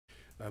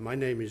My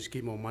name is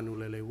Kimo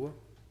Manuleleua,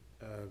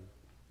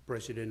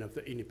 President of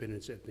the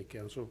Independence Ethnic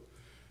Council.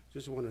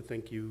 Just want to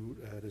thank you,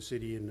 the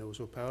city and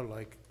also Power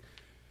Like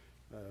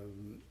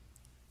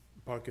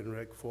Park and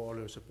Rec for all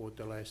your support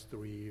the last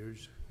 3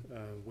 years.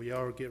 We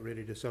are getting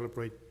ready to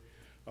celebrate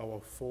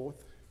our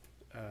 4th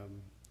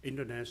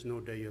International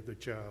Day of the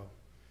Child.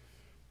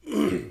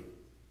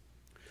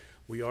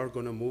 We are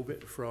going to move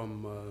it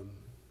from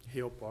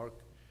Hill Park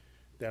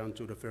down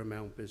to the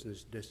Fairmount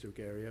Business District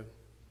area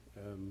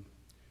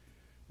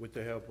with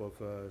the help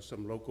of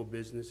some local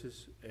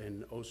businesses,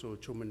 and also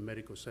Truman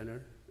Medical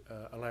Center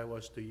allow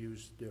us to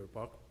use their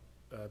park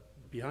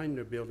behind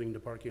the building, the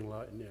parking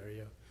lot and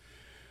area.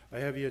 I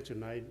have here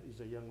tonight is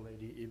a young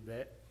lady,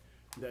 Yvette,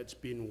 that's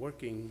been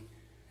working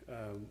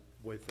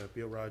with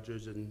Bill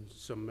Rogers and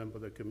some member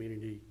of the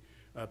community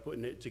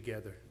putting it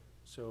together.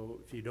 So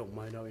if you don't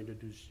mind, I'll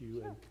introduce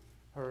you and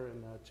her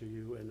and to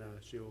you, and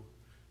she'll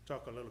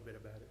talk a little bit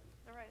about it.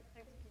 All right,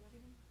 thanks.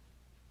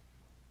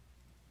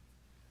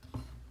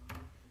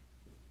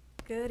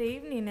 Good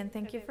evening, and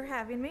thank you for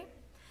having me.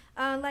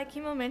 Like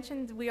Kimo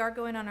mentioned, we are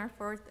going on our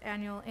 4th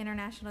annual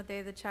International Day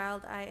of the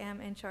Child. I am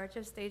in charge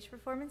of stage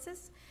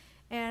performances,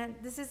 and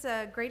this is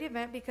a great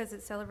event because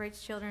it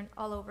celebrates children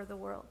all over the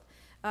world.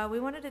 We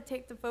wanted to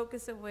take the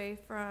focus away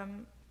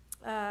from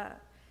the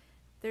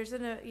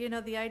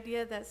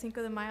idea that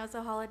Cinco de Mayo is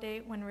a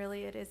holiday when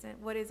really it isn't.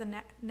 What is an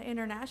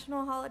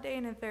international holiday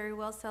and very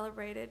well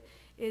celebrated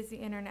is the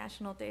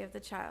International Day of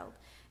the Child.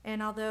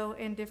 And although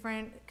in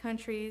different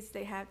countries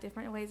they have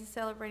different ways of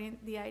celebrating,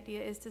 the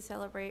idea is to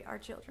celebrate our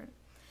children.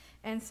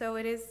 And so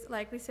it is,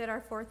 like we said, our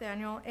 4th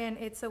annual, and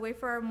it's a way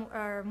for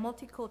our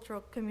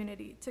multicultural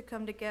community to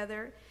come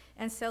together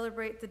and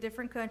celebrate the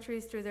different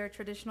countries through their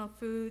traditional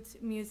foods,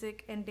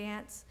 music, and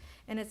dance,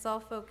 and it's all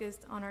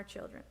focused on our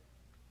children.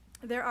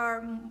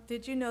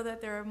 Did you know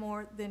that there are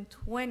more than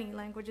 20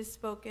 languages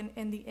spoken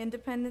in the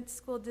Independence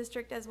School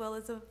District as well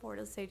as the Fort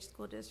Osage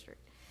School District?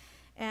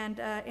 And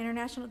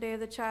International Day of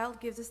the Child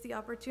gives us the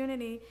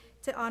opportunity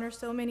to honor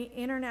so many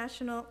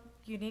international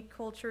unique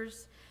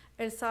cultures: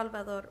 El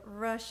Salvador,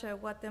 Russia,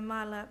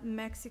 Guatemala,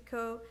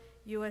 Mexico,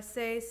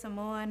 USA,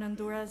 Samoa, and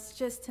Honduras,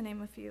 just to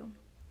name a few.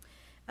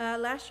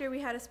 Last year we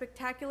had a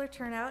spectacular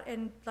turnout,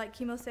 and like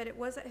Kimo said, it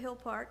was at Hill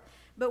Park,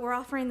 but we're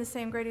offering the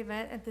same great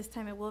event, and this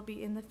time it will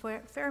be in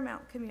the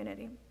Fairmount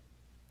community.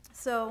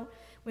 So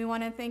we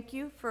want to thank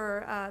you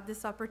for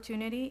this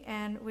opportunity,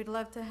 and we'd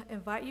love to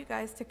invite you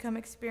guys to come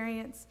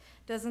experience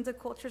dozens of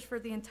cultures for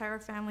the entire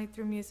family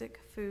through music,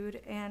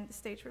 food, and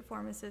stage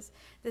performances.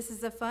 This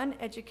is a fun,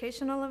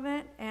 educational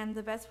event, and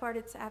the best part,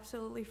 it's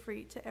absolutely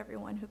free to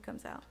everyone who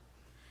comes out.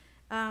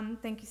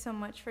 Thank you so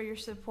much for your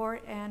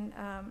support, and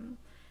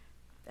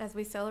as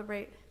we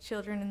celebrate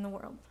children in the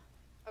world.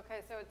 Okay,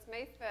 so it's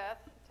May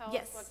 5th. Tell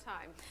Yes. us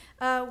what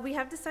time. We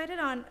have decided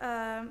on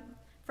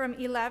from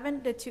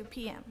 11 to 2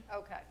 p.m.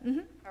 Okay. Mm-hmm.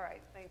 All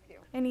right, thank you.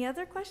 Any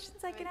other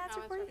questions I Any can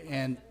answer for comments you? or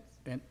And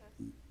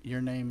questions?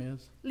 your name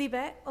is?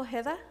 Libet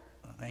Ojeda,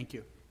 Thank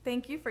you.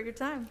 thank you for your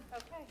time.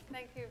 Okay,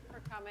 thank you for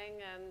coming,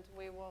 and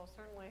we will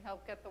certainly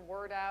help get the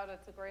word out.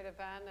 It's a great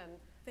event, and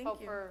Thank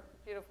hope you. for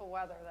beautiful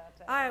weather that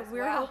day. as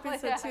We're well. hoping so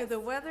too. Yes. The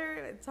weather,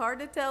 it's hard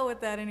to tell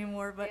with that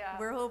anymore, but Yeah.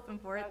 we're hoping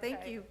for it. Thank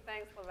Okay, you.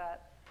 Thanks,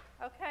 Lavette.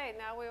 Okay,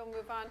 now we will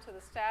move on to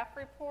the staff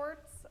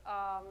reports.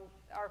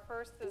 Our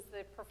first is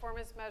the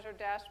performance measure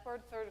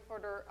dashboard, 3rd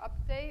quarter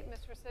update.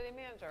 Mr. City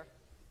Manager.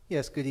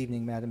 Yes, good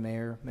evening, Madam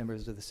Mayor,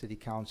 members of the City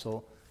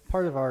Council.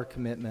 Part of our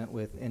commitment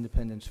with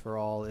Independence for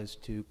All is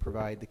to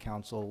provide the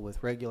Council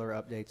with regular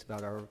updates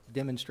about our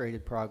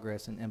demonstrated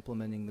progress in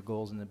implementing the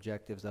goals and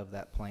objectives of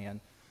that plan.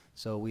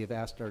 So we have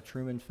asked our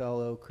Truman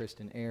Fellow,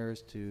 Kristen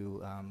Ayers,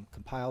 to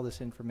compile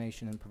this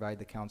information and provide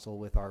the Council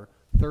with our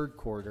 3rd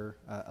quarter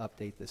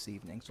update this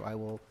evening. So I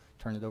will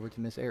turn it over to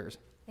Ms. Ayers.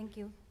 Thank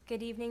you.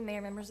 Good evening,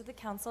 Mayor, members of the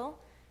Council.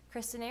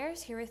 Kristen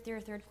Ayers here with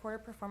your 3rd quarter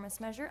performance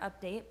measure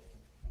update.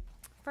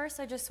 First,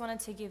 I just wanted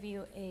to give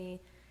you a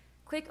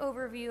quick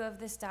overview of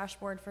this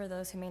dashboard for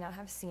those who may not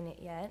have seen it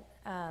yet.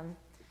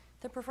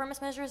 The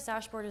performance measures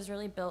dashboard is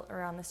really built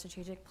around the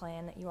strategic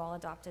plan that you all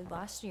adopted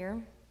last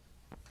year.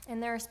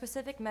 And there are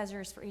specific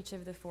measures for each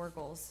of the 4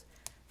 goals: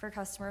 for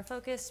customer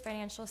focus,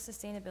 financial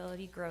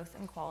sustainability, growth,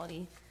 and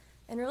quality.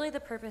 And really the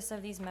purpose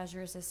of these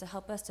measures is to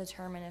help us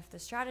determine if the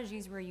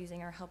strategies we're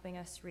using are helping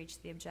us reach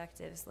the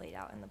objectives laid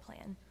out in the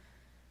plan.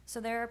 So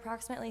there are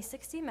approximately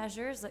 60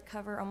 measures that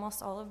cover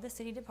almost all of the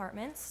city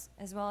departments,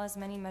 as well as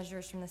many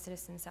measures from the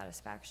Citizen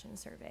Satisfaction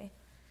Survey.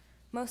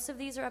 Most of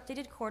these are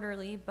updated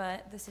quarterly,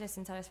 but the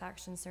Citizen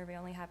Satisfaction Survey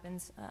only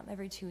happens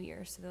every 2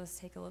 years, so those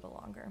take a little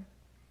longer.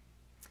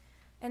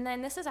 And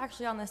then this is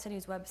actually on the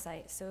city's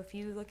website, so if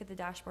you look at the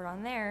dashboard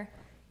on there,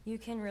 you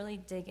can really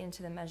dig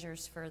into the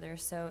measures further.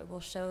 So it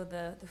will show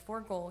the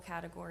 4 goal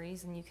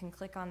categories, and you can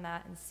click on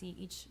that and see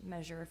each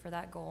measure for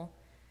that goal.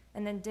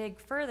 And then dig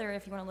further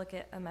if you want to look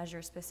at a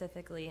measure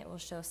specifically. It will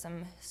show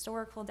some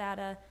historical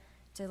data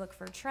to look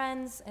for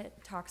trends. It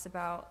talks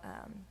about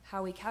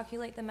how we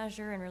calculate the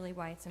measure and really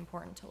why it's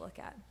important to look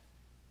at.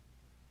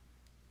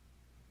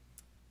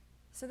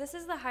 So this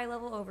is the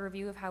high-level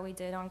overview of how we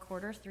did on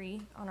quarter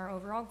 3 on our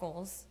overall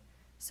goals.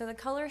 So the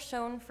color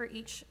shown for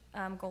each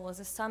goal is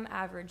a sum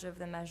average of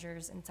the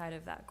measures inside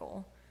of that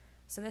goal.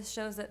 So this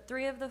shows that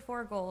 3 of the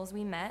 4 goals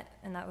we met,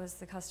 and that was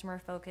the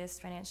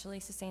customer-focused, financially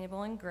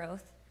sustainable, and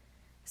growth.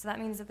 So that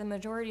means that the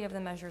majority of the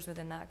measures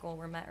within that goal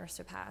were met or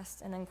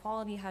surpassed. And then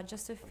quality had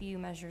just a few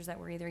measures that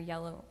were either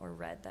yellow or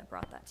red that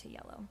brought that to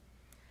yellow.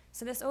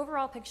 So this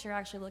overall picture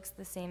actually looks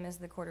the same as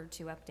the quarter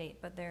 2 update,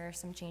 but there are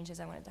some changes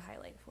I wanted to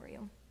highlight for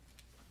you.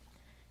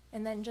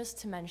 And then just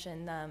to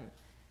mention,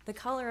 the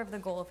color of the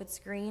goal, if it's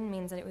green,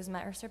 means that it was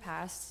met or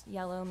surpassed.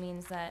 Yellow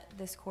means that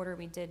this quarter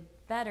we did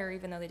better,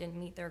 even though they didn't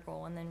meet their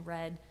goal. And then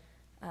red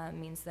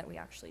means that we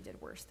actually did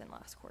worse than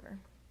last quarter.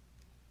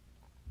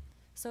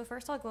 So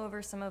first I'll go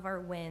over some of our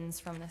wins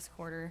from this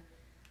quarter.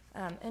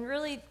 And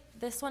really,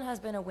 this one has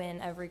been a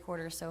win every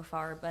quarter so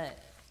far, but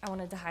I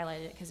wanted to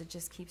highlight it because it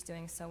just keeps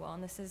doing so well.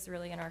 And this is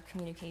really in our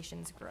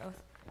communications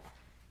growth.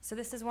 So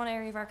this is one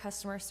area of our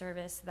customer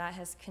service that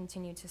has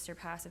continued to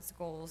surpass its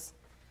goals,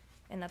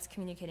 and that's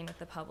communicating with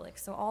the public.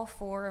 So all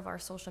 4 of our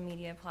social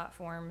media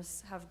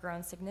platforms have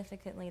grown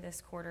significantly this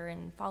quarter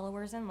in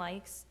followers and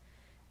likes,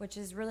 which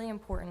is really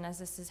important as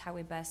this is how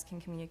we best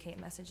can communicate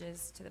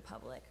messages to the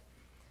public.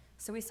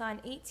 So we saw an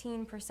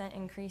 18%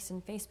 increase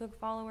in Facebook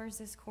followers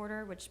this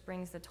quarter, which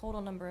brings the total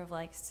number of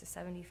likes to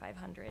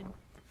 7,500.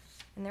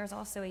 And there's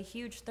also a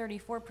huge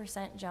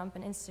 34% jump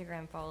in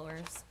Instagram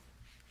followers.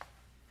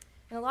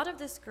 And a lot of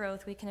this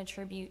growth we can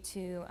attribute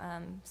to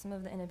some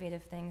of the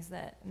innovative things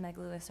that Meg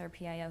Lewis, our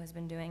PIO, has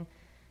been doing,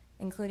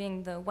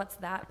 including the What's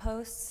That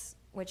posts,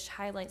 which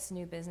highlights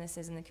new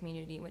businesses in the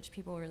community, which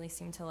people really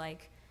seem to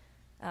like.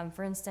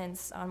 For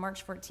instance, on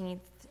March 14th,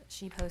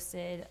 she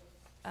posted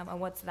a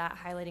What's That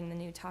highlighting the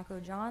new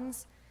Taco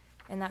John's,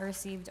 and that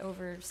received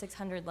over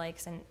 600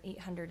 likes and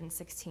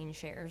 816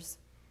 shares.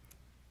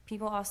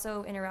 People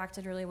also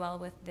interacted really well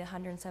with the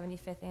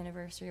 175th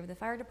anniversary of the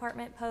fire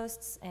department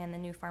posts and the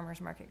new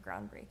farmers market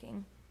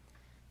groundbreaking.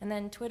 And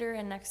then Twitter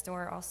and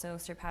Nextdoor also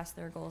surpassed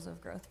their goals of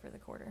growth for the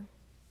quarter.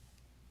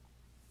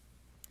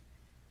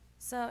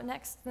 So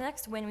the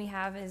next win we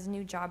have is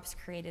new jobs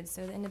created.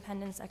 So the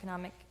Independence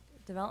Economic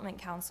Development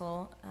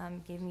Council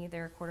gave me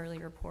their quarterly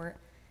report,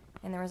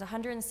 and there was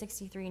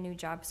 163 new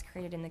jobs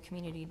created in the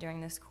community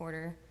during this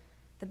quarter.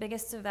 The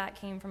biggest of that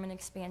came from an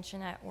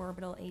expansion at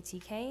Orbital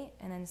ATK,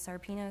 and then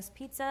Sarpino's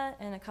Pizza,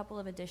 and a couple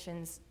of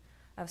additions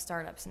of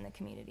startups in the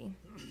community.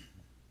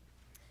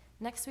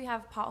 Next, we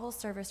have pothole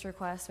service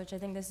requests, which I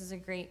think this is a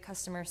great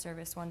customer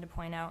service one to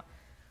point out.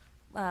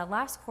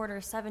 Last quarter,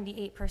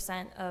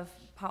 78% of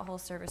pothole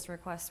service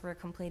requests were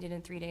completed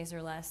in 3 days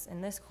or less,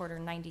 and this quarter,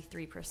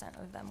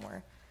 93% of them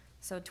were.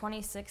 So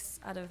 26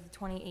 out of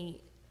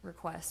 28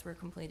 requests were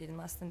completed in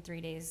less than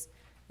 3 days,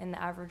 and the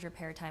average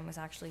repair time was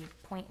actually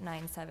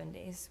 0.97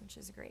 days, which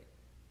is great.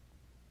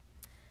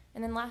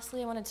 And then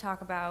lastly, I want to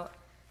talk about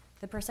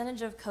the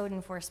percentage of code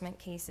enforcement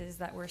cases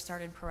that were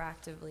started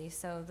proactively.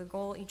 So the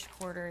goal each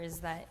quarter is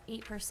that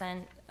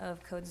 8%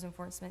 of codes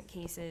enforcement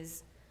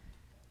cases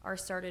are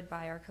started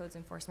by our codes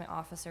enforcement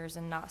officers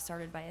and not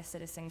started by a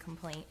citizen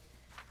complaint.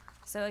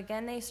 So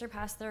again, they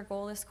surpassed their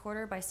goal this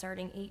quarter by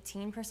starting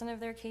 18% of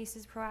their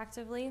cases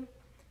proactively.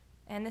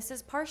 And this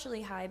is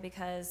partially high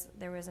because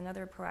there was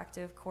another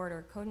proactive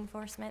corridor code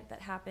enforcement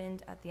that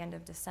happened at the end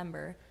of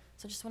December.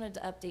 So just wanted to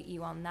update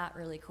you on that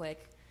really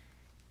quick.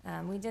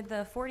 We did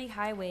the 40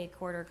 highway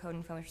corridor code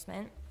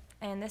enforcement,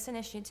 and this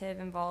initiative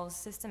involves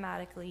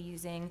systematically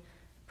using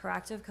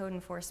proactive code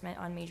enforcement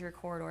on major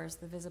corridors,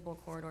 the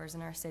visible corridors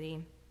in our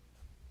city.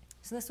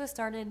 So this was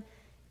started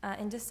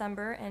in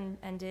December and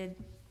ended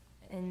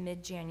in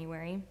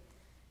mid-January.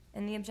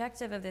 And the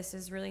objective of this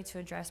is really to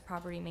address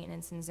property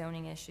maintenance and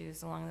zoning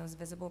issues along those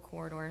visible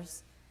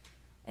corridors.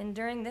 And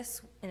during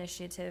this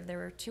initiative, there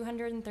were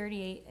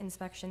 238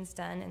 inspections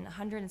done, and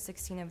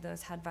 116 of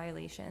those had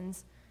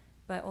violations.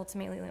 But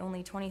ultimately,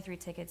 only 23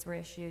 tickets were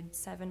issued,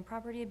 7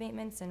 property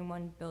abatements, and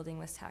 1 building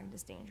was tagged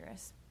as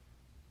dangerous.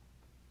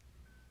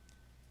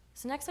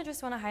 So next, I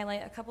just want to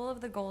highlight a couple of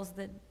the goals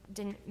that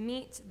didn't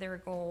meet their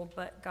goal,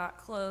 but got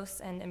close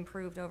and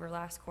improved over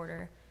last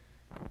quarter.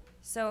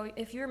 So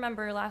if you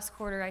remember last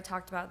quarter, I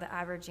talked about the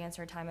average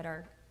answer time at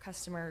our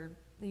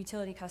the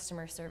utility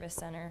customer service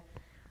center.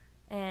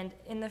 And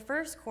in the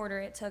first quarter,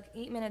 it took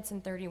 8 minutes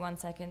and 31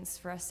 seconds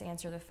for us to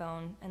answer the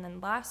phone. And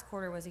then last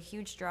quarter was a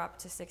huge drop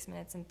to 6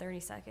 minutes and 30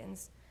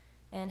 seconds.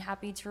 And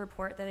happy to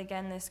report that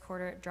again this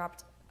quarter, it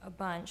dropped a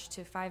bunch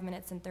to 5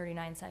 minutes and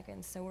 39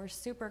 seconds. So we're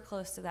super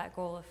close to that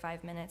goal of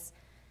 5 minutes.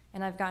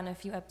 And I've gotten a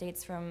few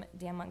updates from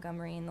Dan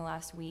Montgomery in the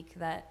last week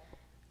that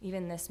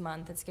even this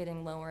month, it's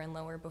getting lower and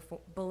lower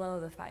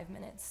below the 5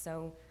 minutes.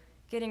 So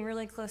getting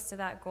really close to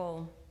that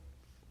goal.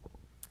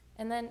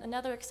 And then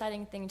another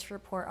exciting thing to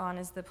report on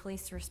is the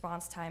police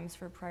response times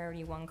for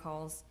priority 1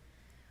 calls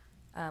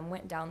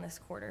went down this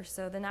quarter.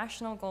 So the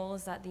national goal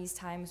is that these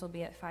times will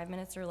be at 5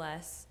 minutes or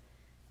less.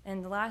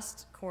 And the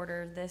last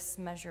quarter, this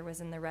measure was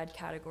in the red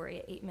category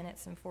at 8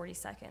 minutes and 40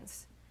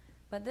 seconds.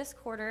 But this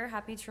quarter,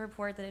 happy to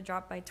report that it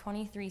dropped by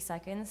 23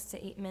 seconds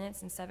to 8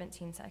 minutes and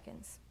 17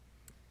 seconds.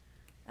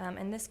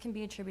 And this can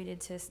be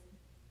attributed to,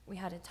 we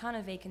had a ton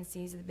of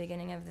vacancies at the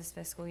beginning of this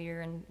fiscal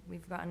year, and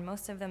we've gotten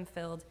most of them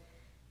filled.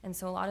 And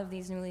so a lot of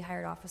these newly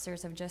hired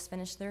officers have just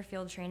finished their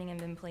field training and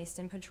been placed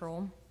in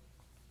patrol.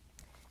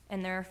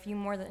 And there are a few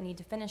more that need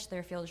to finish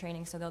their field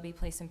training, so they'll be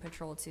placed in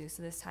patrol too,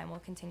 so this time will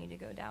continue to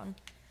go down.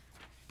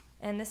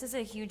 And this is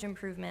a huge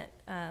improvement,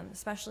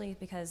 especially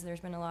because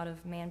there's been a lot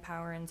of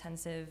manpower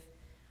intensive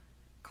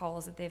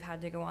calls that they've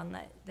had to go on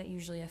that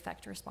usually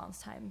affect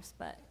response times,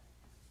 but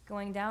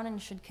going down and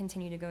should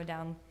continue to go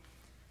down.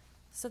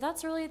 So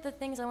that's really the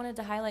things I wanted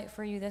to highlight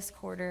for you this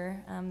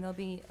quarter. There'll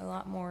be a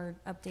lot more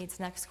updates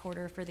next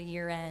quarter for the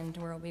year end,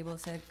 where we'll be able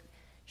to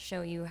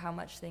show you how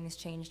much things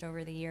changed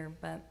over the year,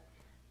 but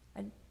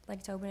I'd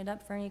like to open it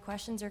up for any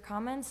questions or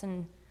comments,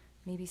 and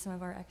maybe some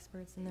of our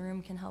experts in the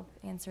room can help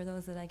answer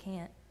those that I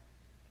can't.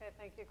 Okay,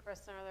 thank you,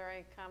 Kristen. Are there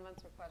any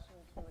comments or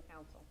questions from the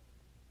council?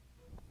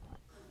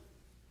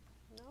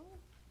 No?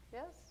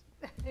 Yes?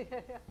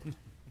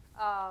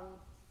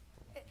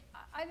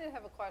 I did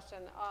have a question.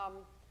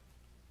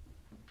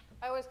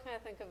 I always kind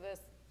of think of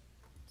this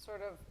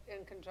sort of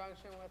in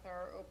conjunction with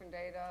our open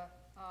data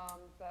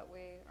that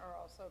we are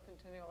also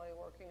continually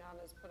working on,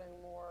 is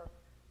putting more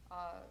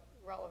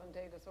relevant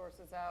data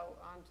sources out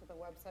onto the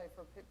website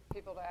for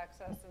people to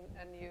access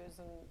and use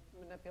and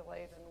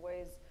manipulate in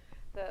ways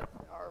that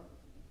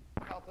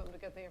help them to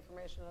get the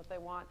information that they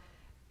want.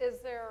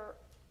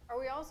 Are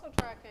we also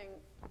tracking,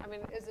 I mean,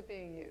 is it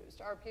being used?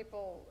 Are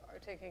people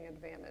taking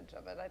advantage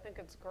of it? I think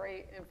it's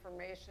great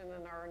information,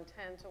 and our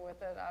intent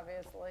with it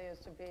obviously is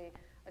to be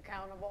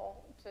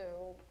accountable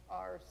to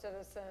our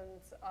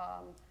citizens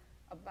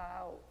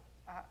about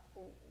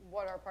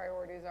what our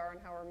priorities are and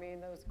how we're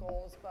meeting those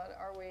goals, but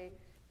are we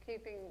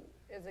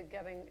is the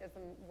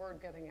word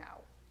getting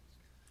out?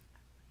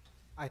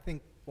 I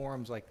think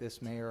forums like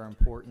this, Mayor, are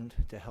important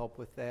to help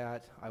with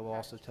that. I will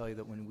also tell you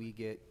that when we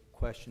get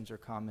questions or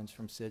comments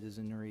from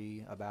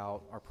citizenry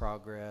about our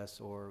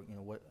progress, or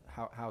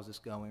how's this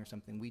going or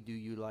something, we do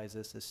utilize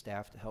this as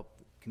staff to help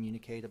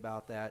communicate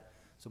about that.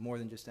 So more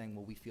than just saying,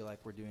 well, we feel like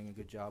we're doing a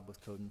good job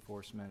with code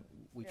enforcement,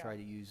 we try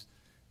to use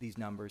these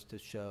numbers to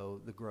show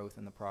the growth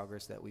and the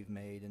progress that we've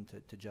made, and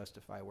to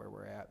justify where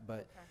we're at.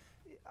 But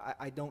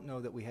I don't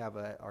know that we have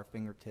at our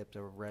fingertips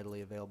a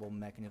readily available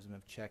mechanism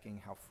of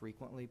checking how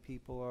frequently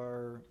people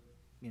are,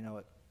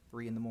 at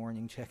 3 in the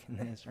morning checking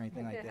this or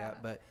anything like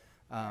that. But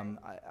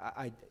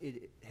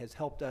it has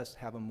helped us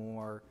have a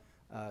more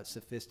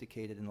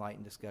sophisticated,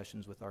 enlightened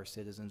discussions with our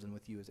citizens and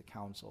with you as a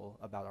council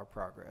about our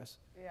progress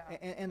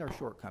and our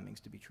shortcomings,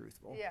 to be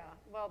truthful. Yeah,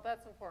 well,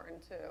 that's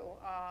important too.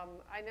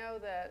 I know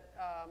that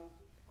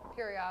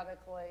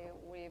periodically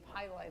we've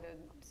highlighted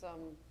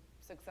some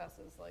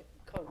successes like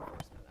code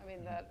enforcement. I mean,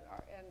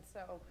 and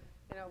so,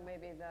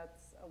 maybe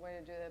that's a way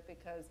to do that,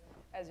 because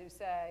as you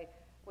say,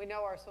 we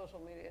know our social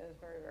media is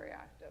very, very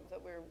active,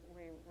 that we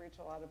reach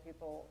a lot of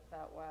people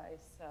that way.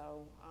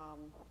 So,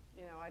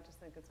 I just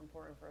think it's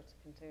important for us to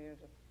continue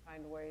to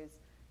find ways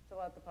to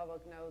let the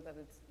public know that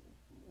it's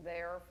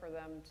there for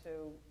them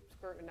to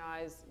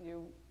scrutinize.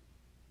 You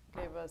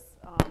gave us,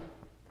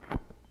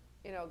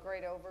 a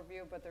great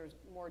overview, but there's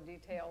more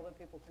detail that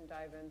people can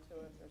dive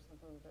into if there's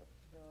something that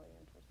they're really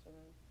interested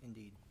in.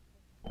 Indeed.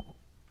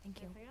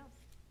 Thank you. Anything else?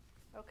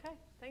 Okay,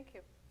 thank you.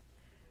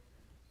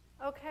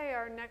 Okay,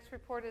 our next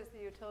report is the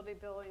utility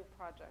billing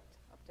project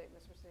update.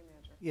 Mr. City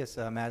Manager. Yes,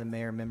 Madam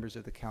Mayor, members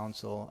of the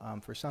council.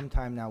 For some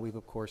time now, we've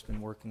of course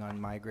been working on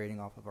migrating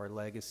off of our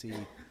legacy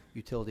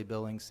utility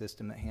billing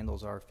system that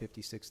handles our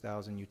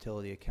 56,000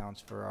 utility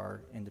accounts for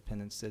our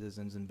independent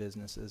citizens and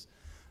businesses.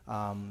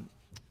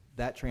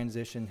 That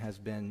transition has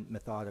been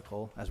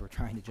methodical, as we're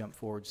trying to jump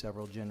forward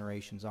several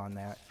generations on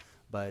that.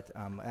 But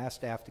I asked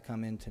staff to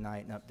come in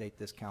tonight and update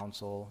this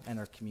council and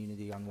our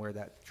community on where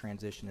that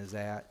transition is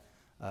at,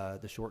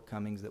 the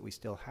shortcomings that we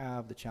still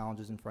have, the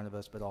challenges in front of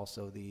us, but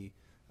also the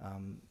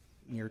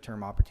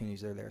near-term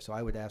opportunities that are there. So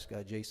I would ask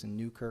Jason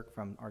Newkirk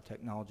from our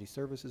Technology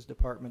Services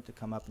Department to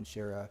come up and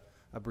share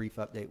a brief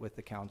update with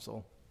the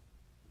council.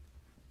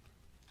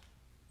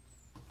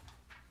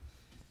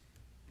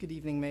 Good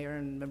evening, Mayor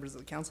and members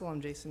of the council. I'm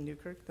Jason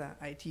Newkirk, the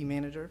IT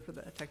manager for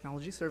the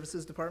Technology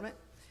Services Department.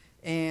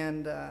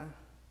 And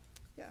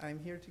I'm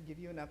here to give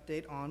you an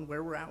update on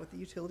where we're at with the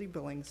utility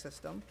billing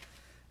system.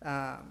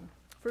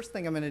 First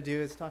thing I'm going to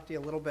do is talk to you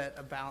a little bit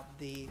about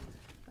the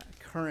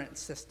current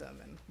system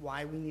and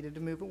why we needed to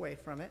move away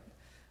from it.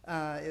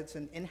 It's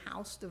an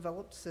in-house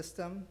developed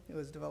system. It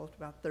was developed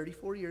about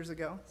 34 years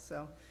ago,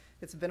 so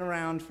it's been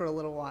around for a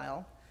little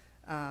while.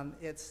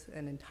 It's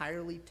an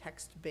entirely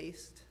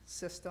text-based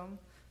system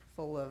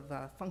full of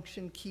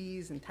function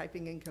keys and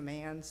typing in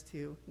commands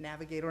to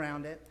navigate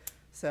around it.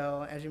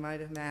 So as you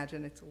might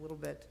imagine, it's a little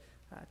bit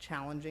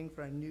challenging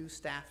for a new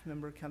staff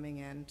member coming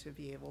in to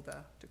be able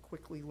to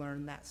quickly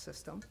learn that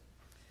system.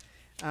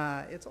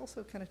 It's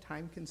also kind of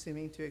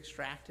time-consuming to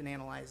extract and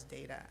analyze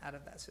data out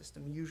of that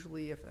system.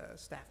 Usually if a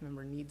staff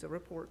member needs a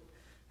report,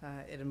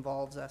 it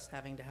involves us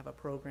having to have a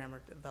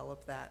programmer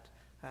develop that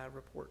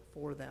report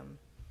for them.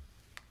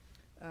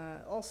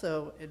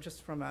 Also,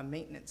 just from a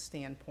maintenance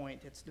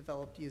standpoint, it's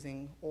developed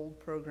using old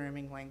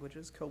programming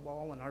languages,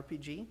 COBOL and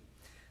RPG,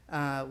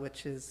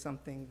 which is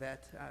something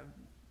that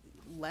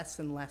less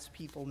and less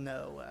people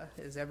know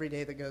as every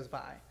day that goes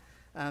by.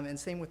 And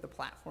same with the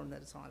platform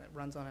that it's on. It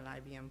runs on an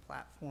IBM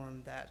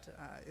platform that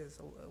is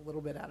a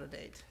little bit out of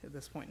date at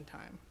this point in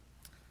time.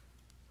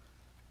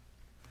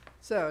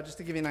 So just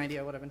to give you an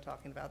idea of what I've been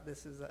talking about,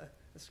 this is a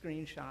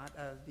screenshot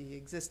of the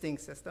existing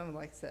system.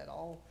 Like I said,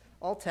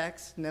 all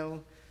text,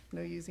 no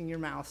using your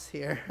mouse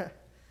here.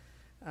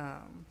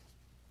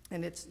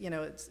 And it's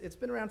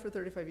been around for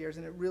 35 years,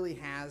 and it really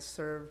has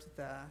served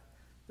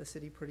the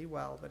city pretty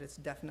well, but it's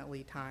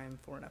definitely time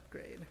for an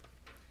upgrade.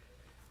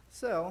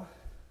 So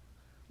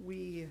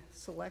we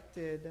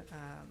selected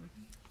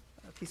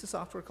a piece of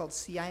software called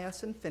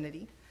CIS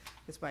Infinity.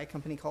 It's by a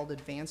company called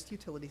Advanced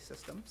Utility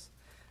Systems.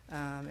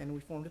 And we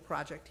formed a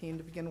project team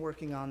to begin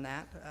working on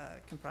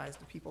that,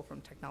 comprised of people from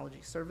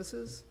technology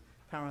services,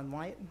 power and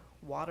light,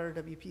 water,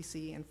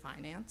 WPC, and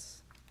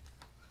finance.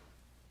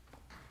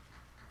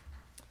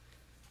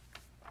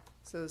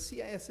 So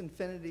CIS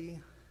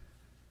Infinity,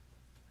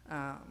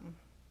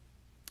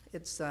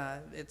 it's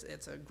a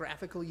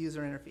graphical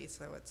user interface,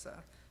 so it's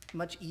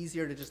much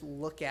easier to just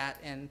look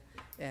at and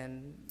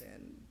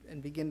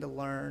begin to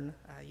learn.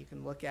 You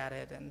can look at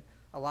it, and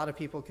a lot of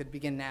people could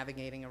begin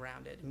navigating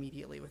around it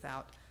immediately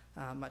without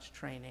much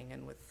training,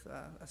 and with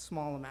a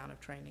small amount of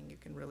training, you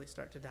can really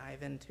start to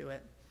dive into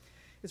it.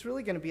 It's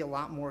really going to be a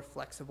lot more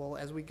flexible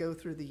as we go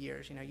through the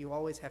years. You know, you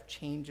always have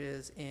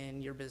changes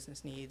in your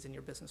business needs and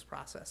your business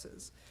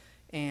processes.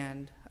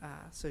 And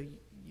so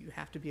you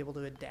have to be able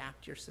to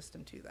adapt your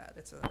system to that.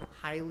 It's a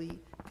highly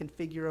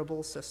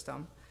configurable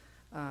system,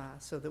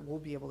 so that we'll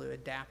be able to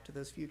adapt to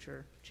those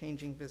future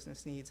changing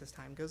business needs as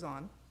time goes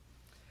on.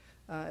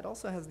 It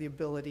also has the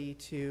ability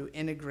to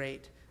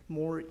integrate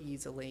more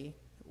easily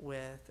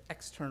with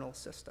external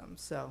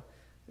systems. So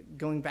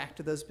going back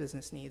to those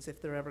business needs, if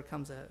there ever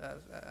comes a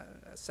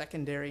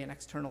secondary and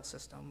external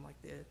system, like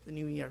the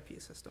new ERP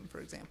system, for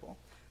example,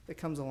 that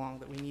comes along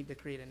that we need to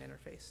create an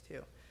interface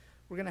to,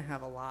 we're going to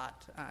have a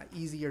lot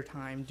easier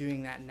time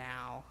doing that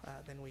now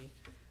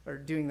or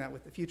doing that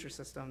with the future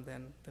system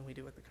than we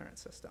do with the current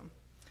system.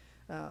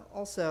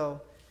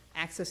 Also,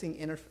 accessing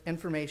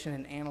information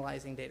and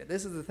analyzing data.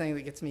 This is the thing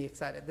that gets me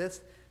excited.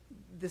 This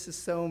is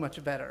so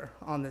much better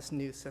on this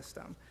new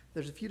system.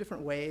 There's a few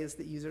different ways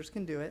that users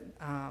can do it,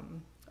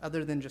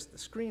 other than just the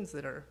screens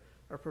that are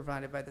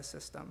provided by the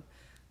system.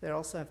 They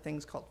also have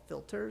things called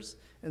filters,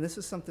 and this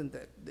is something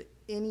that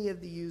any of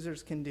the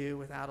users can do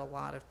without a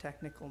lot of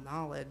technical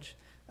knowledge.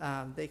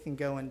 They can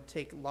go and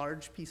take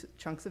large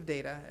chunks of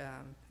data,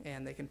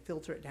 and they can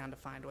filter it down to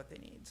find what they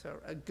need. So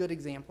a good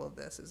example of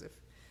this is if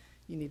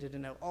you needed to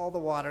know all the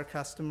water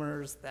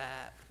customers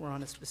that were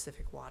on a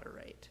specific water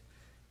rate,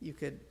 you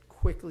could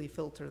quickly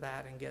filter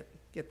that and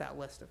get that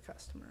list of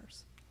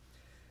customers.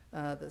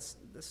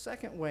 The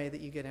second way that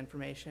you get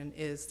information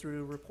is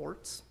through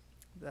reports.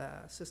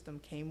 The system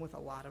came with a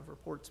lot of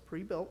reports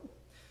pre-built,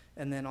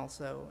 and then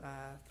also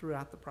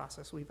throughout the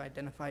process we've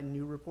identified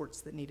new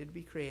reports that needed to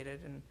be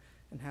created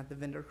and had the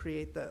vendor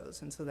create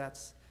those. And so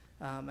that's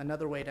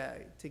another way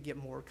to get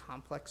more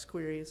complex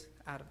queries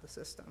out of the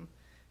system.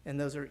 And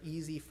those are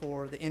easy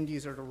for the end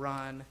user to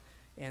run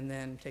and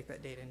then take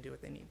that data and do what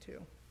they need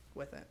to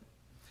with it.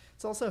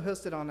 It's also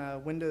hosted on a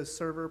Windows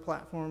Server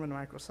platform and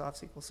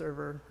Microsoft SQL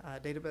Server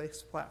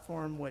database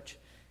platform, which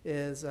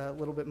is a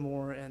little bit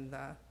more in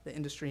the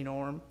industry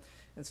norm.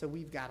 And so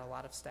we've got a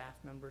lot of staff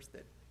members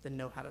that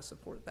know how to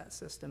support that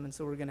system. And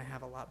so we're going to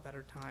have a lot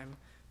better time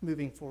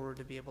moving forward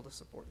to be able to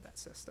support that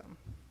system.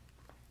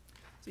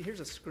 So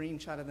here's a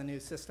screenshot of the new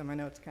system. I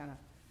know it's kind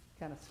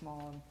of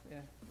small and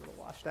a little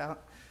washed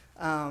out.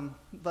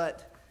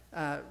 But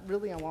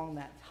really along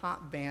that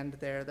top band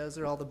there, those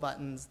are all the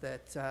buttons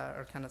that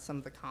are kind of some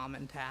of the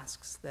common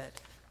tasks that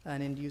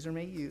an end user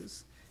may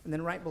use. And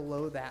then right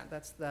below that,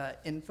 that's the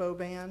info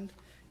band.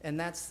 And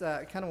that's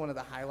kind of one of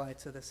the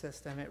highlights of the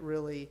system. It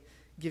really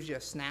gives you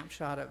a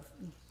snapshot of,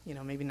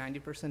 maybe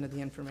 90% of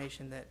the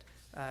information that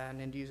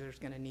an end user is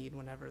going to need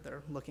whenever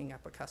they're looking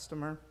up a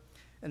customer.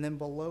 And then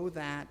below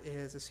that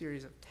is a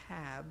series of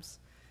tabs.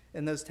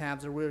 And those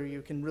tabs are where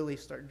you can really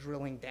start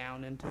drilling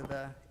down into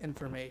the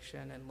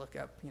information and look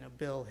up,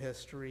 bill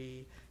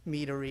history,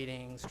 meter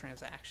readings,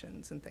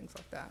 transactions, and things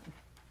like that.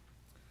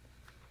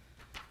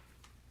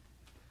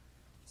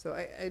 So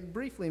I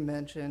briefly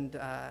mentioned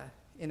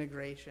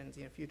integrations,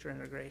 future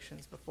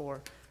integrations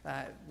before.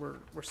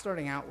 We're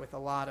starting out with a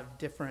lot of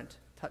different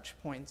touch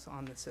points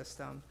on the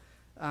system.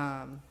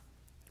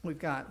 We've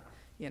got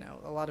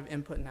a lot of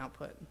input and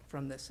output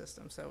from this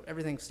system. So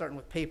everything's starting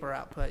with paper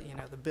output,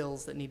 the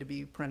bills that need to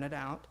be printed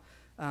out,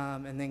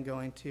 and then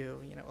going to,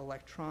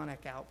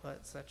 electronic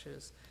output such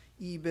as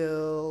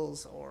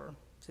e-bills or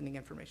sending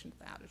information to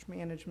the outage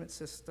management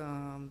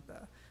system,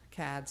 the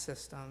CAD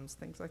systems,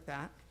 things like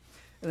that.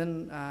 And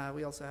then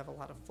we also have a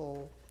lot of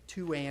full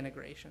two-way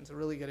integrations. A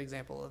really good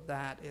example of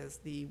that is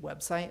the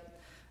website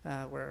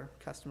where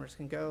customers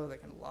can go, they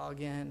can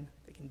log in,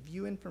 they can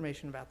view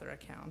information about their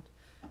account,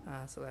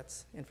 So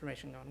that's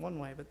information going one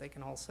way, but they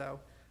can also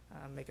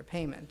make a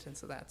payment, and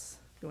so that's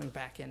going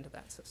back into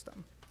that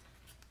system.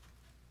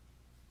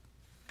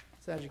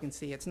 So as you can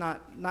see, it's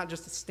not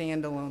just a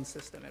standalone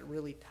system. It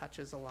really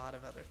touches a lot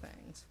of other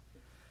things.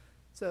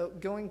 So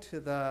going to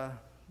the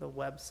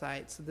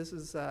website, so this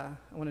is, I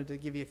wanted to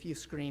give you a few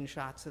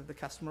screenshots of the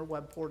customer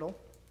web portal.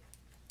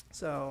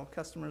 So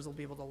customers will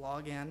be able to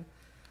log in,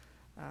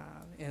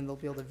 and they'll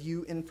be able to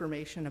view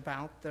information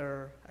about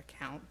their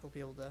account. They'll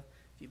be able to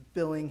view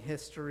billing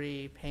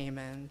history,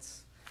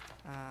 payments.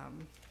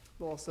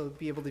 We'll also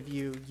be able to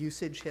view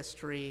usage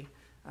history.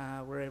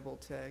 We're able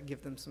to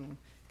give them some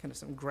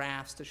some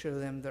graphs to show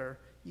them their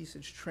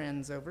usage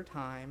trends over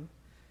time.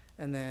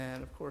 And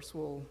then, of course,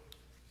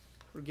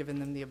 we're giving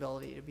them the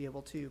ability to be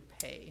able to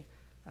pay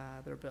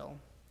their bill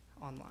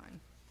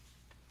online.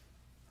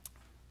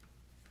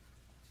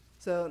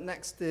 So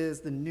next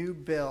is the new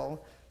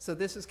bill. So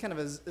this is kind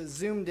of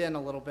zoomed in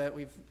a little bit.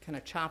 We've kind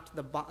of chopped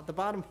the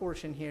bottom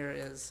portion here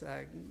is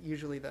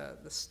usually the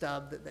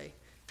stub that they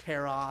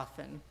tear off,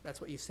 and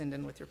that's what you send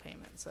in with your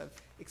payment. So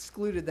I've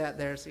excluded that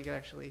there so you can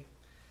actually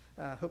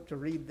hope to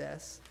read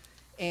this.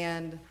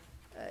 And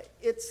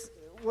it's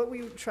what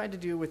we tried to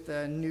do with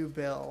the new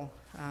bill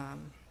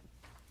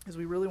is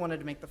we really wanted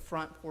to make the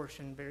front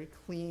portion very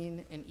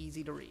clean and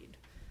easy to read.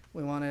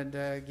 We wanted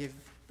to give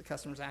the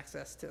customers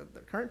access to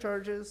their current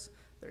charges,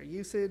 their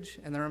usage,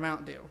 and their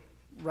amount due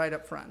right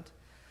up front.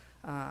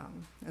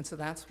 And so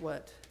that's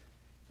what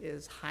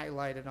is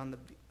highlighted on the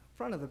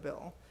front of the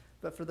bill.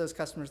 But for those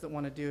customers that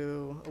want to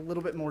do a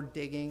little bit more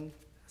digging,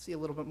 see a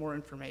little bit more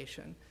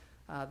information,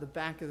 the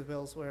back of the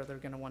bill is where they're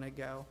going to want to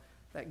go.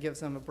 That gives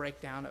them a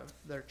breakdown of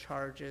their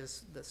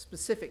charges, the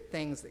specific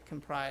things that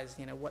comprise,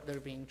 what they're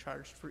being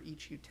charged for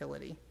each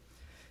utility,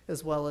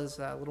 as well as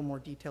a little more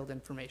detailed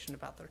information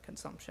about their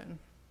consumption.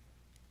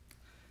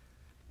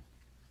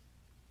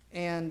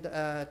 And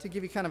to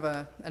give you kind of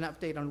an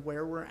update on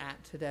where we're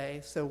at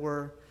today, so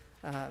we're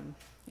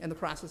in the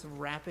process of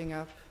wrapping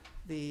up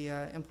the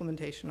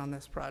implementation on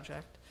this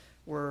project.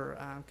 We're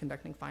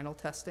conducting final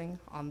testing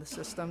on the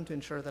system to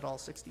ensure that all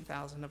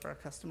 60,000 of our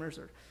customers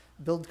are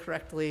billed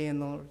correctly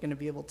and they're going to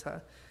be able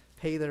to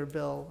pay their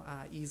bill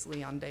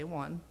easily on day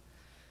one.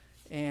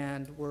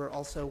 And we're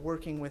also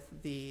working with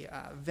the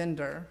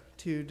vendor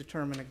to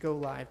determine a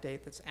go-live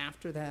date that's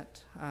after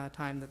that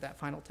time that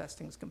final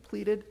testing is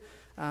completed,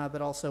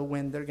 but also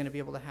when they're going to be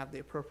able to have the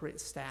appropriate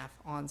staff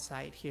on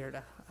site here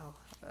to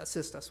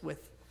assist us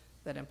with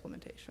that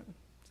implementation.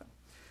 So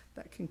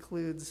that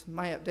concludes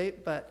my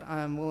update, but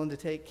I'm willing to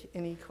take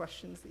any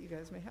questions that you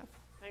guys may have.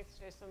 Thanks,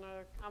 Jason.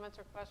 Other comments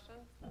or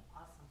questions?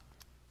 Awesome.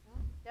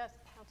 Yes,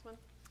 Councilman?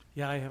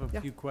 Yeah, I have a Yeah.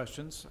 few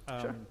questions.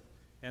 Sure.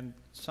 And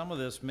some of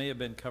this may have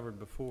been covered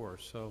before,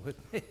 so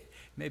it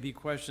may be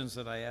questions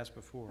that I asked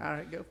before. All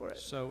right, go for it.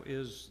 So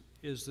is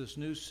this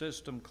new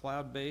system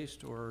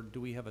cloud-based, or do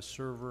we have a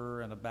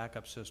server and a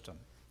backup system?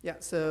 Yeah,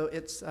 so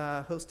it's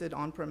hosted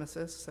on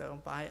premises,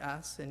 so by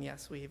us, and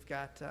yes, we've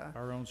got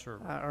Our own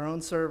server? our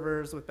own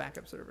servers with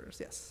backup servers,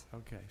 yes.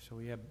 Okay, so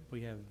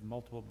we have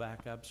multiple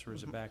backups, or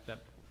is it backed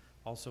up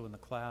also in the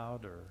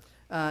cloud, or?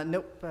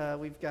 Nope,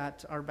 we've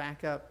got our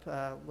backup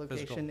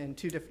location in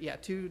two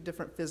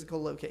different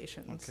physical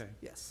locations. Okay.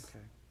 Yes.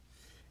 Okay.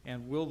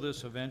 And will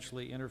this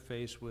eventually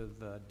interface with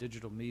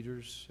digital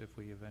meters if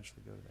we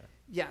eventually go to that?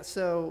 Yeah,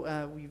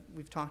 so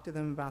we've talked to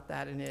them about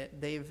that, and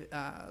the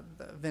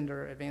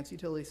vendor, Advanced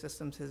Utility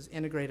Systems, has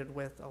integrated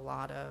with a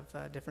lot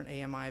of different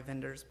AMI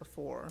vendors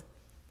before.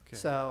 Okay.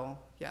 So,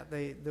 yeah,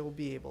 they'll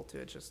be able to.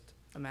 It's just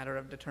a matter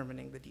of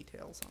determining the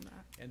details on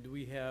that. And do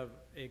we have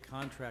a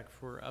contract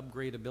for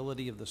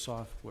upgradability of the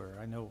software?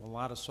 I know a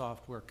lot of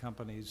software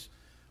companies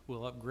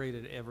will upgrade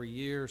it every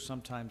year,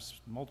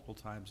 sometimes multiple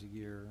times a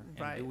year.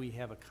 Right. And do we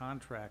have a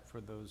contract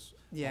for those?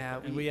 Yeah,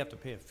 And we have to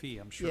pay a fee,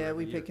 I'm sure, Yeah,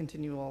 every we pay year.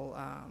 continual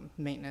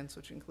maintenance,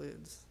 which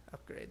includes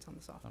upgrades on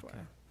the software.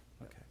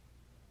 Okay, okay.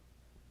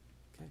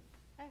 Okay,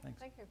 Okay, Thanks.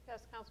 thank you.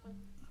 Yes, Councilman?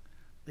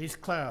 These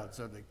clouds,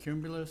 are they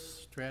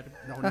cumulus,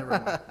 no,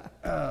 never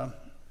mind.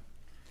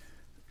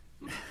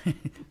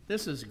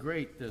 This is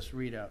great, this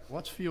readout.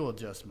 What's fuel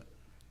adjustment?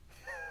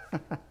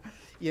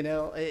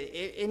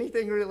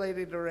 Anything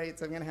related to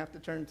rates, I'm going to have to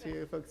turn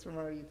to folks from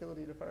our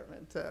utility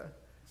department.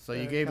 So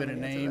you gave it a come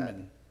and answer name that.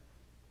 and,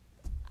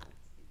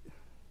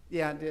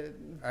 Yeah,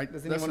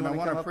 does anyone listen, I wanna want come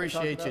to up and talk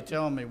appreciate you about-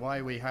 telling me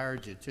why we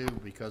hired you too,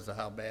 because of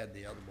how bad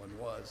the other one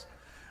was.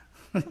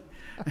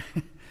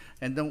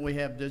 And don't we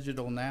have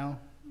digital now?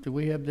 Do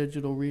we have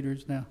digital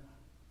readers now?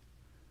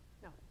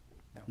 No.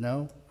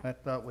 No? I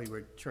thought we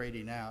were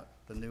trading out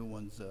the new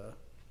ones,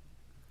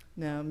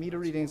 No, meter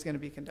reading is going to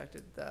be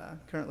conducted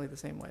currently the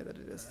same way that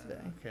it is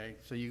today. okay,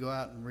 so you go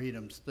out and read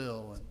them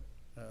still,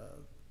 and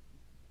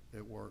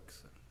it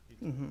works.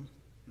 Mhm.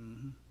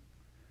 Mhm.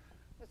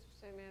 Mr.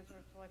 City Manager,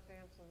 would you like to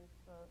answer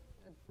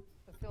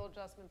the fuel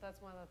adjustment?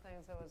 That's one of the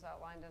things that was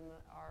outlined in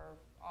our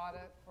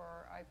audit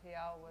for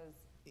IPL was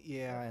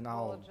Yeah, and fuel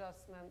I'll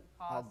adjustment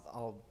cost.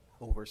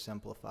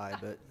 oversimplify,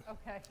 but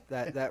Okay.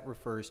 that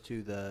refers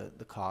to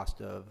the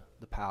cost of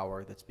the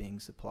power that's being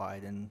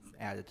supplied and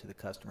added to the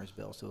customer's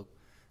bill. So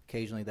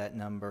Occasionally, that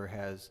number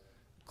has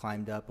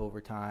climbed up over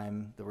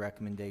time. The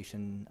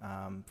recommendation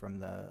from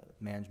the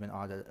management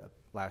audit of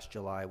last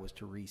July was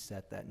to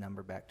reset that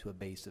number back to a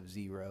base of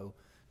 0,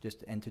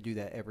 and to do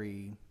that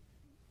every,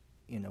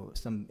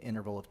 some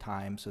interval of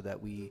time so that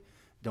we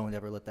don't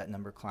ever let that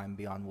number climb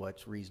beyond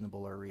what's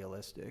reasonable or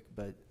realistic.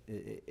 But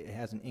it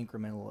has an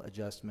incremental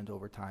adjustment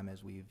over time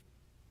as we've,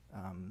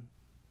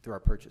 through our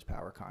purchase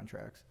power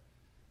contracts.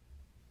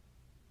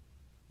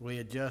 We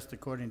adjust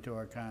according to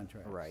our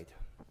contract. Right.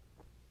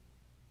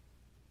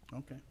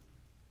 Okay.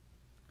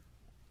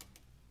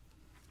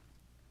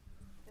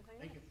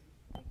 Anything else?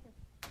 Thank you.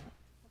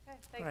 Okay, All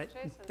thank right, you,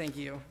 Jason. thank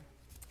you.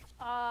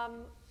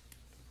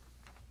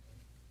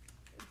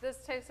 This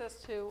takes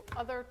us to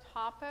other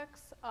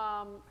topics.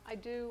 I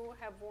do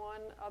have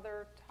one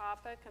other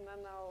topic, and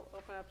then I'll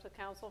open up to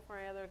council for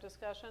any other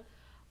discussion.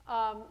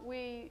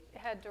 We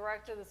had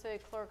directed the city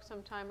clerk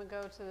some time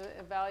ago to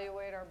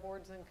evaluate our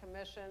boards and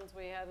commissions.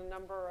 We had a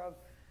number of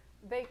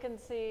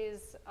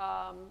vacancies,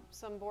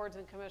 some boards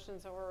and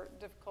commissions that were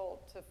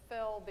difficult to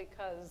fill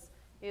because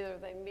either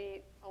they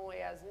meet only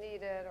as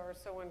needed or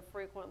so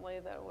infrequently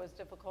that it was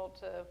difficult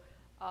to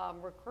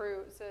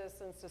recruit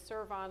citizens to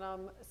serve on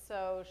them.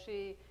 So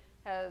she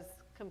has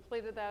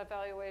completed that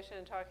evaluation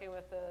and talking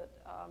with the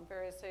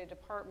various city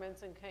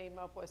departments and came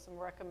up with some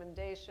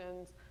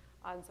recommendations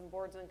on some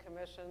boards and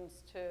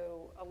commissions to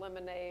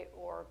eliminate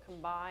or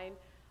combine.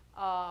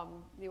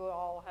 You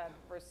all have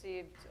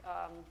received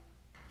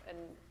an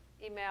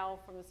email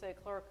from the city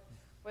clerk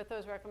with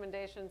those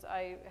recommendations.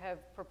 I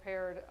have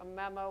prepared a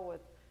memo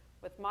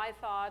with my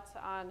thoughts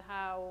on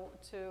how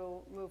to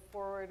move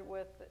forward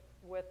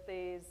with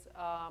these.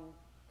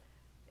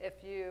 If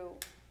you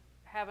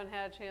haven't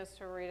had a chance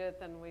to read it,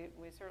 then we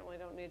certainly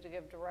don't need to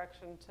give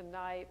direction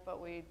tonight,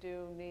 but we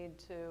do need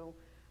to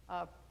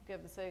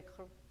give the city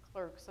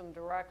clerk some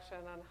direction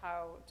on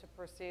how to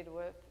proceed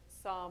with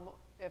some,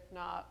 if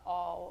not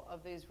all,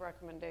 of these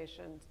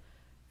recommendations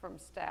from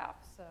staff.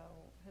 So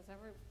has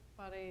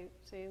everybody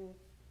seen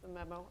the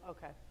memo?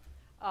 Okay.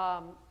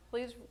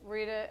 Please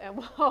read it, and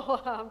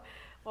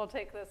we'll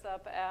take this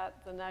up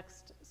at the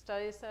next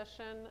study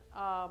session,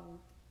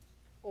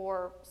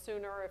 or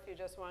sooner if you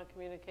just want to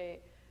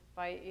communicate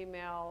by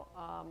email.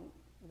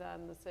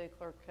 Then the city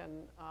clerk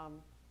can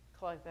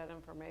collect that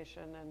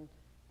information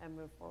and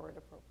move forward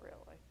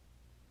appropriately.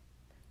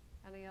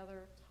 Any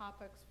other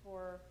topics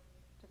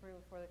to bring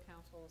before the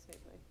council this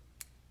evening?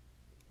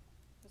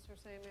 Mr.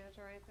 City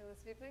Manager, anything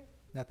this evening?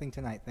 Nothing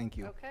tonight, thank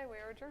you. Okay, we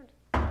are adjourned.